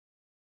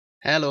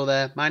Hello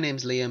there, my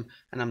name's Liam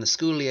and I'm the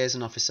School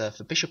Liaison Officer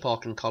for Bishop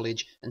Auckland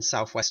College and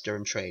South West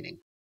Durham Training.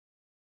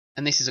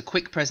 And this is a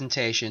quick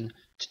presentation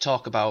to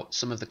talk about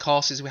some of the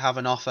courses we have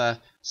on offer,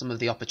 some of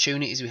the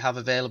opportunities we have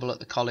available at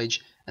the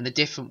college and the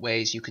different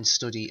ways you can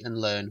study and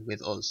learn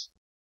with us.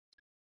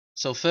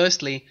 So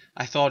firstly,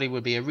 I thought it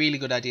would be a really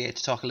good idea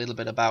to talk a little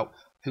bit about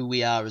who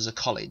we are as a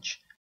college.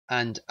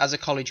 And as a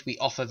college we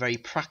offer very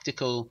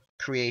practical,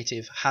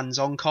 creative,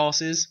 hands-on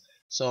courses,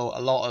 so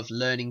a lot of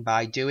learning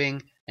by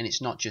doing, and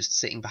it's not just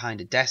sitting behind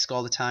a desk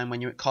all the time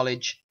when you're at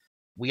college.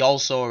 We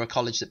also are a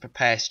college that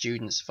prepares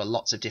students for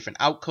lots of different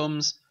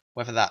outcomes,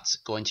 whether that's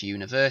going to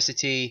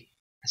university,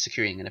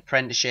 securing an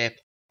apprenticeship,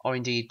 or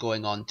indeed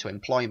going on to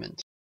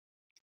employment.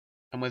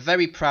 And we're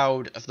very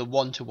proud of the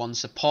one-to-one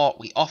support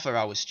we offer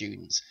our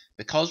students.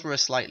 Because we're a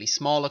slightly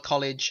smaller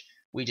college,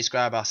 we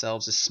describe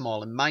ourselves as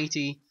small and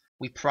mighty.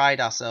 We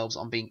pride ourselves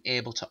on being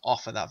able to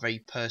offer that very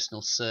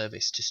personal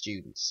service to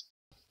students.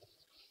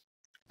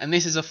 And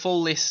this is a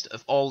full list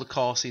of all the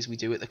courses we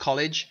do at the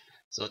college.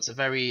 So it's a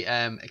very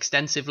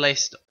extensive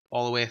list,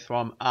 all the way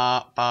from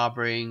art,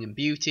 barbering and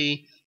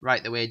beauty,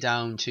 right the way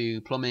down to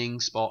plumbing,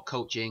 sport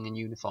coaching and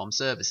uniform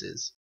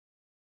services.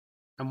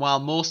 And while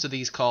most of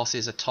these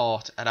courses are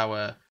taught at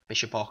our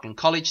Bishop Auckland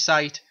College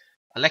site,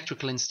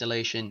 electrical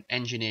installation,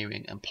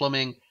 engineering and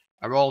plumbing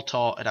are all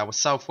taught at our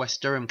South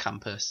West Durham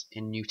campus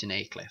in Newton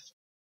Aycliffe.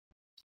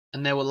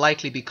 And there will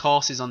likely be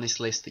courses on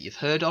this list that you've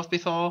heard of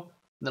before.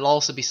 There'll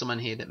also be some on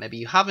here that maybe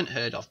you haven't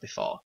heard of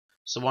before.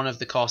 So one of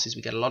the courses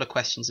we get a lot of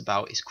questions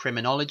about is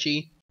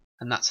criminology,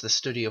 and that's the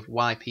study of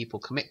why people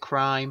commit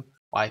crime,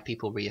 why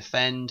people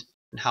reoffend,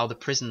 and how the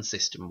prison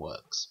system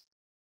works.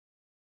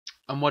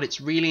 And what it's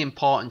really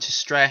important to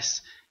stress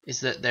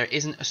is that there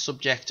isn't a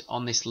subject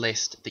on this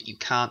list that you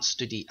can't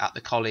study at the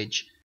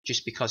college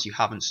just because you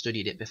haven't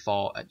studied it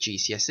before at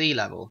GCSE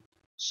level.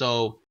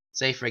 So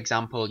say for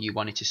example you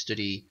wanted to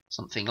study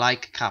something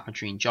like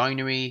carpentry and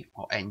joinery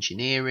or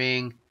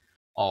engineering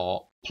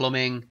or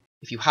plumbing.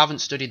 If you haven't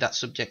studied that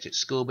subject at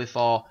school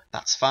before,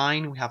 that's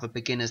fine. We have a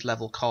beginner's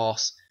level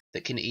course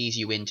that can ease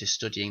you into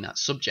studying that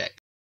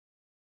subject.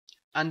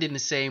 And in the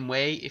same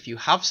way, if you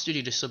have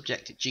studied a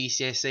subject at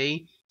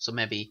GCSE, so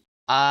maybe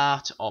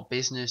art or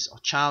business or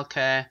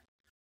childcare,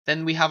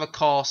 then we have a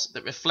course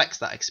that reflects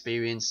that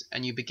experience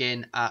and you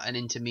begin at an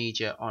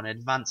intermediate or an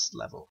advanced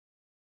level.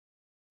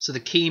 So the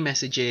key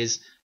message is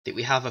that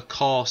we have a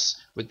course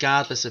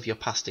regardless of your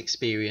past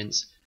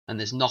experience, and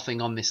there's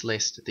nothing on this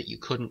list that you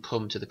couldn't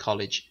come to the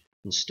college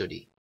and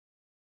study.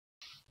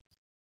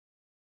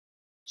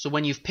 So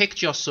when you've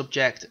picked your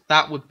subject,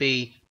 that would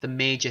be the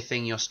major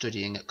thing you're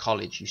studying at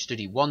college. You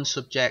study one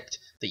subject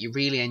that you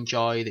really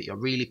enjoy, that you're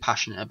really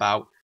passionate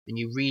about, and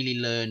you really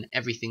learn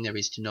everything there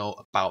is to know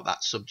about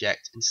that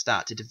subject and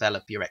start to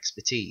develop your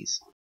expertise.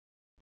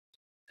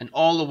 And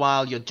all the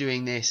while you're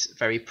doing this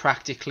very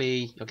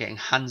practically, you're getting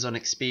hands-on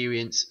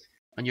experience,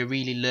 and you're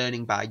really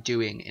learning by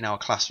doing in our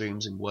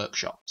classrooms and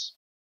workshops.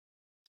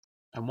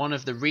 And one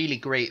of the really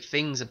great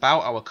things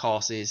about our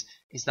courses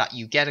is that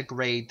you get a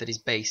grade that is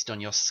based on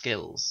your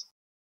skills.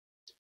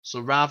 So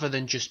rather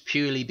than just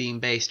purely being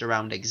based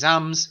around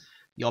exams,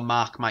 your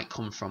mark might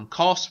come from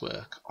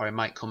coursework, or it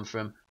might come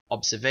from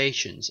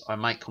observations, or it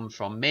might come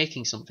from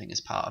making something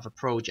as part of a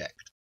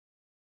project.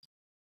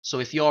 So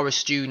if you're a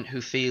student who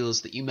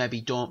feels that you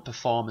maybe don't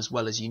perform as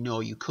well as you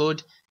know you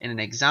could in an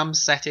exam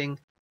setting,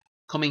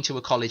 coming to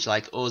a college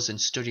like us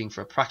and studying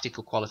for a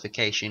practical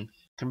qualification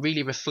can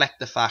really reflect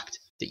the fact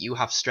that you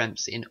have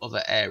strengths in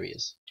other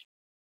areas.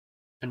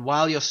 And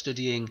while you're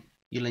studying,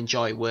 you'll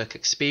enjoy work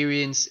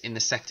experience in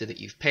the sector that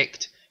you've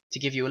picked to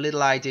give you a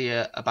little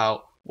idea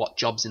about what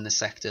jobs in the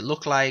sector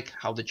look like,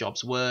 how the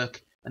jobs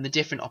work, and the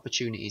different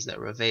opportunities that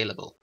are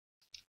available.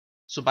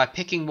 So by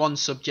picking one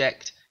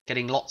subject,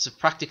 getting lots of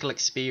practical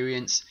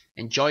experience,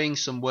 enjoying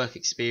some work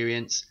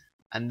experience,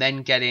 and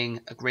then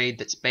getting a grade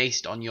that's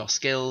based on your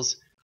skills,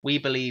 we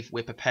believe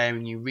we're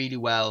preparing you really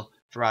well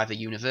for either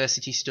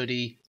university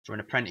study, for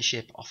an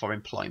apprenticeship, or for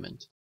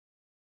employment.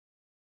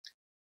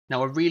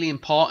 Now, a really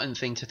important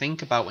thing to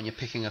think about when you're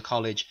picking a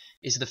college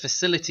is the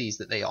facilities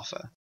that they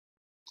offer.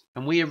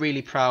 And we are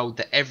really proud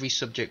that every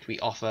subject we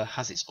offer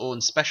has its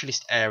own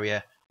specialist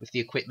area with the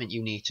equipment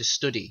you need to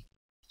study.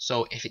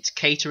 So if it's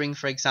catering,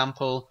 for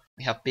example,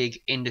 we have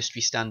big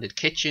industry standard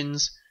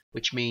kitchens,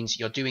 which means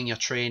you're doing your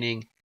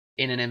training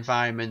in an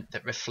environment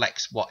that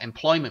reflects what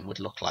employment would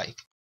look like.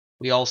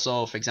 We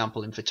also, for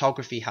example, in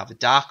photography have a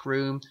dark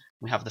room,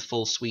 we have the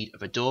full suite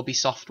of Adobe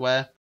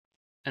software.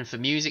 And for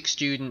music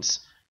students,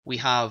 we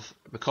have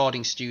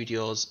recording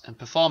studios and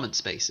performance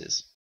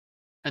spaces.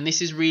 And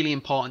this is really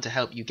important to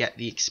help you get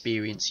the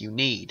experience you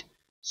need.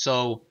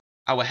 So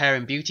our hair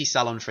and beauty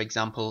salon, for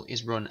example,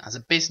 is run as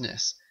a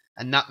business.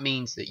 And that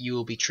means that you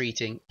will be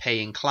treating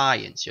paying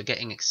clients. You're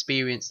getting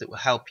experience that will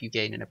help you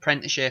gain an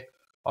apprenticeship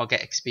or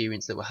get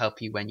experience that will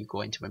help you when you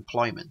go into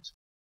employment.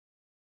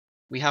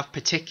 We have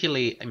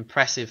particularly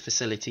impressive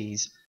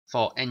facilities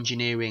for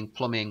engineering,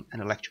 plumbing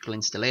and electrical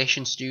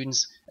installation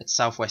students at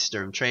South West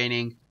Durham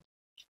Training,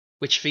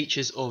 which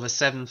features over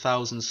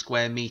 7,000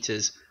 square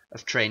metres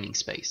of training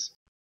space.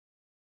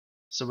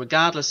 So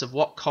regardless of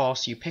what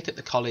course you pick at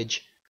the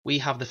college, we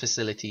have the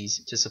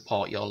facilities to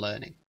support your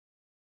learning.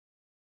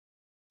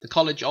 The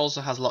college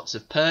also has lots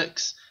of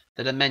perks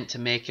that are meant to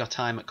make your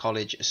time at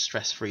college as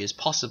stress-free as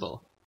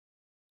possible.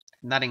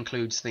 And that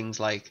includes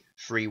things like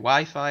free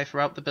Wi-Fi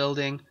throughout the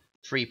building,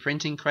 free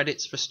printing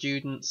credits for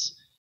students,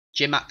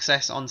 gym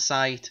access on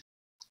site,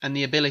 and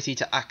the ability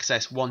to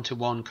access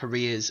one-to-one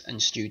careers and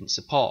student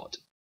support.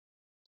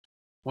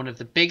 One of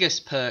the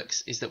biggest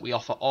perks is that we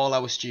offer all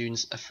our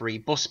students a free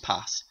bus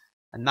pass,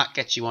 and that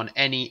gets you on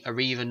any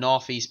Arriva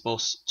North East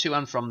bus to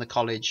and from the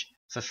college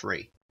for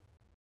free.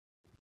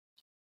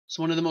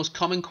 So one of the most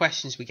common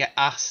questions we get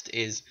asked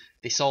is,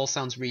 this all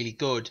sounds really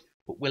good,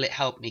 but will it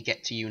help me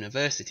get to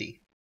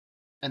university?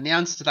 And the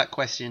answer to that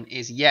question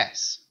is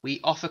yes.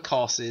 We offer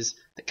courses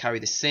that carry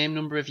the same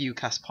number of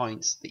UCAS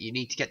points that you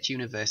need to get to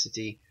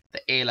university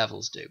that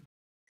A-levels do.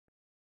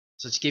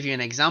 So to give you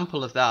an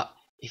example of that,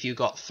 if you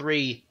got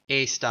 3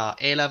 A-star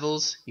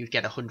A-levels, you'd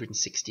get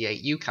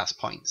 168 UCAS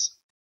points.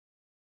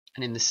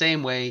 And in the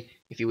same way,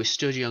 if you were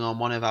studying on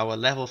one of our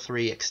Level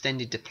 3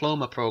 extended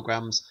diploma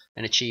programs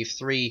and achieved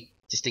 3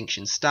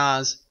 distinction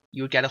stars,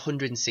 you would get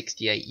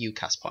 168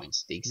 UCAS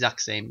points, the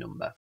exact same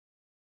number.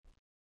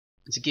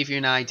 And to give you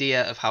an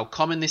idea of how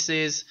common this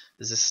is,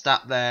 there's a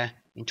stat there.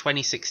 In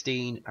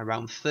 2016,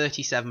 around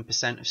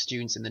 37% of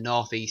students in the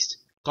North East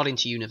got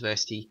into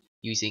university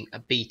using a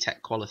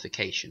BTEC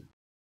qualification.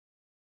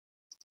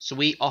 So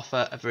we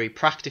offer a very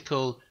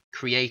practical,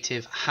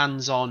 creative,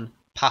 hands-on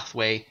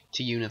pathway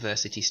to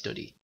university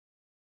study.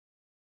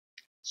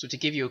 So to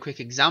give you a quick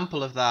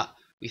example of that,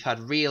 we've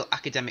had real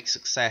academic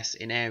success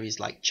in areas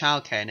like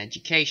childcare and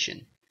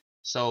education.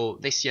 So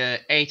this year,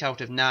 8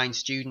 out of 9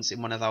 students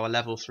in one of our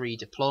Level 3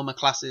 diploma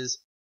classes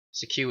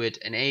secured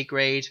an A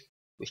grade,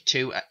 with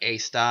 2 at A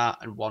star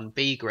and 1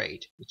 B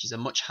grade, which is a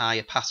much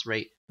higher pass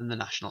rate than the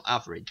national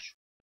average.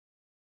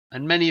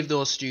 And many of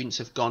those students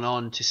have gone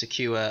on to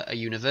secure a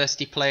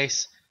university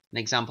place. An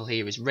example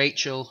here is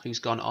Rachel, who's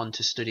gone on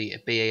to study a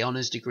BA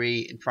Honours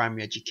degree in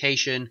primary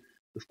education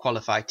with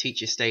qualified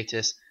teacher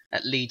status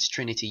at Leeds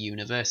Trinity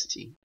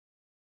University.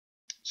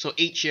 So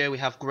each year we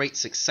have great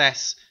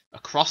success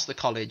across the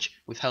college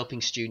with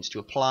helping students to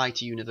apply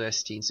to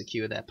university and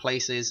secure their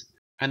places,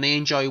 and they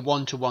enjoy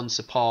one-to-one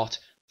support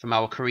from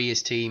our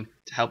careers team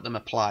to help them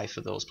apply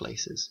for those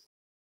places.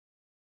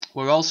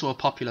 We're also a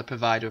popular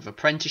provider of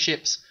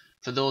apprenticeships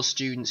for those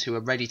students who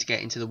are ready to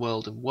get into the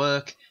world of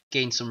work,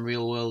 gain some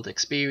real-world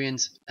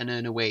experience, and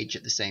earn a wage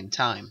at the same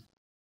time.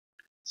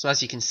 So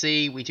as you can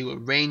see, we do a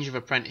range of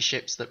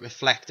apprenticeships that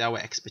reflect our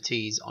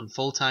expertise on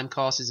full-time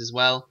courses as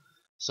well.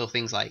 So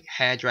things like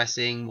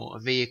hairdressing, motor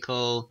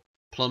vehicle,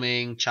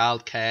 plumbing,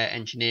 childcare,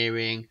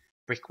 engineering,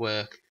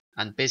 brickwork,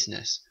 and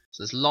business.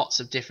 So there's lots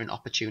of different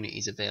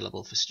opportunities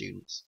available for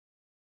students.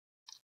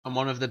 And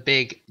one of the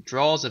big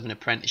draws of an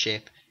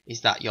apprenticeship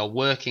is that you're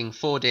working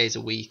 4 days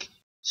a week,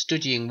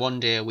 studying 1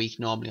 day a week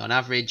normally on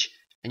average,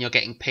 and you're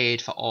getting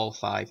paid for all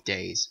 5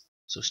 days.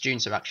 So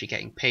students are actually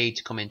getting paid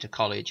to come into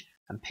college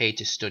and paid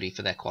to study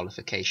for their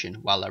qualification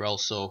while they're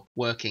also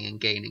working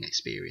and gaining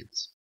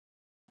experience.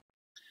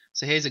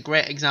 So here's a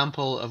great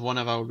example of one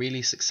of our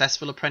really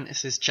successful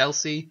apprentices,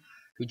 Chelsea,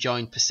 who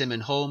joined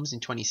Persimmon Homes in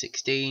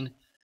 2016,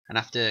 and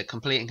after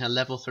completing her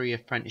Level 3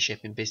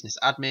 apprenticeship in business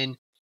admin,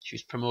 she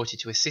was promoted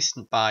to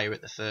assistant buyer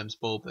at the firm's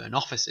Bolburn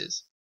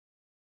offices.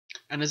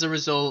 And as a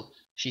result,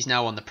 she's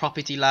now on the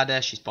property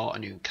ladder, she's bought a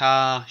new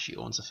car, she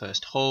owns her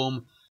first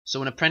home.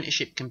 So an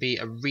apprenticeship can be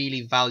a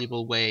really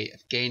valuable way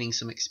of gaining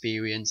some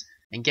experience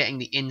and getting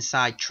the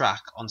inside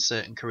track on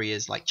certain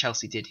careers like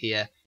Chelsea did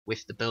here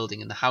with the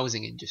building and the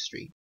housing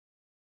industry.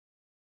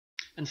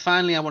 And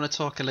finally, I want to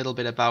talk a little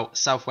bit about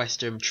South West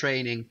Durham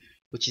Training,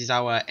 which is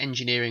our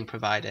engineering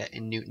provider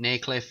in Newton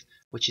Aycliffe,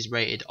 which is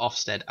rated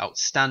Ofsted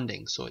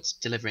Outstanding, so it's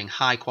delivering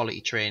high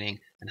quality training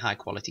and high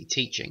quality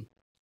teaching.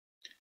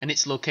 And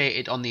it's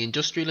located on the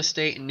industrial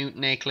estate in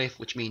Newton Aycliffe,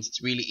 which means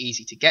it's really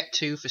easy to get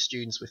to for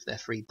students with their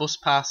free bus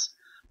pass,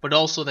 but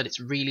also that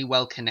it's really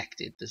well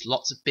connected. There's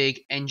lots of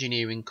big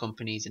engineering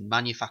companies and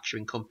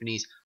manufacturing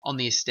companies on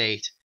the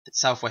estate that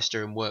South West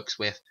Durham works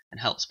with and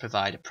helps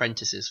provide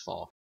apprentices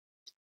for.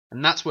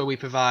 And that's where we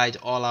provide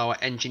all our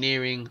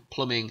engineering,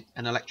 plumbing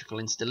and electrical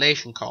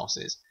installation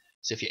courses.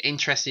 So if you're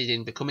interested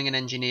in becoming an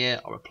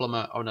engineer or a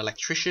plumber or an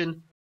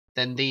electrician,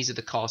 then these are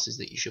the courses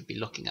that you should be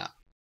looking at.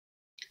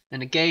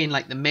 And again,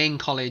 like the main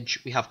college,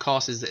 we have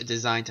courses that are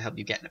designed to help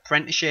you get an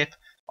apprenticeship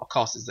or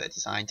courses that are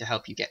designed to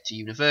help you get to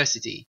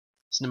university.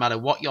 So no matter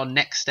what your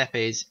next step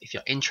is, if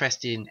you're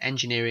interested in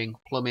engineering,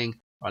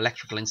 plumbing or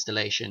electrical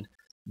installation,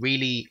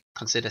 really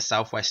consider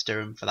South West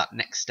Durham for that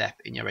next step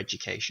in your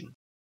education.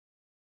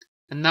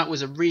 And that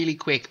was a really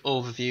quick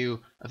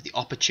overview of the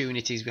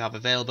opportunities we have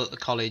available at the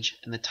college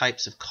and the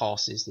types of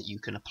courses that you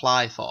can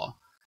apply for.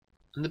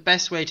 And the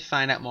best way to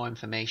find out more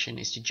information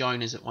is to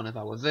join us at one of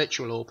our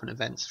virtual open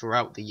events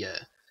throughout the year.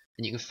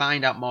 And you can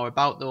find out more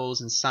about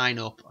those and sign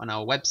up on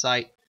our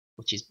website,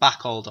 which is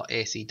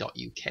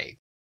backall.ac.uk.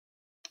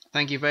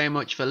 Thank you very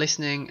much for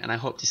listening, and I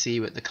hope to see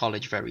you at the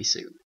college very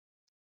soon.